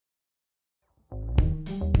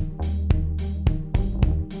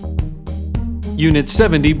Unit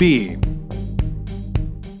 70B.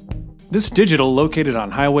 This digital, located on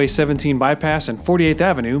Highway 17 Bypass and 48th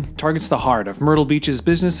Avenue, targets the heart of Myrtle Beach's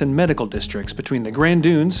business and medical districts between the Grand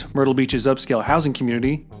Dunes, Myrtle Beach's upscale housing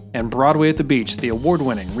community, and Broadway at the Beach, the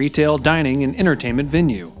award-winning retail, dining, and entertainment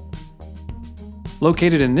venue.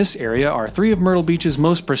 Located in this area are three of Myrtle Beach's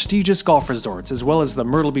most prestigious golf resorts, as well as the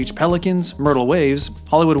Myrtle Beach Pelicans, Myrtle Waves,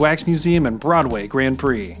 Hollywood Wax Museum, and Broadway Grand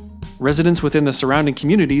Prix. Residents within the surrounding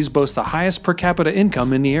communities boast the highest per capita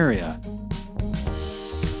income in the area.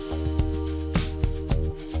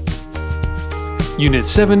 Unit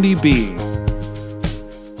 70B.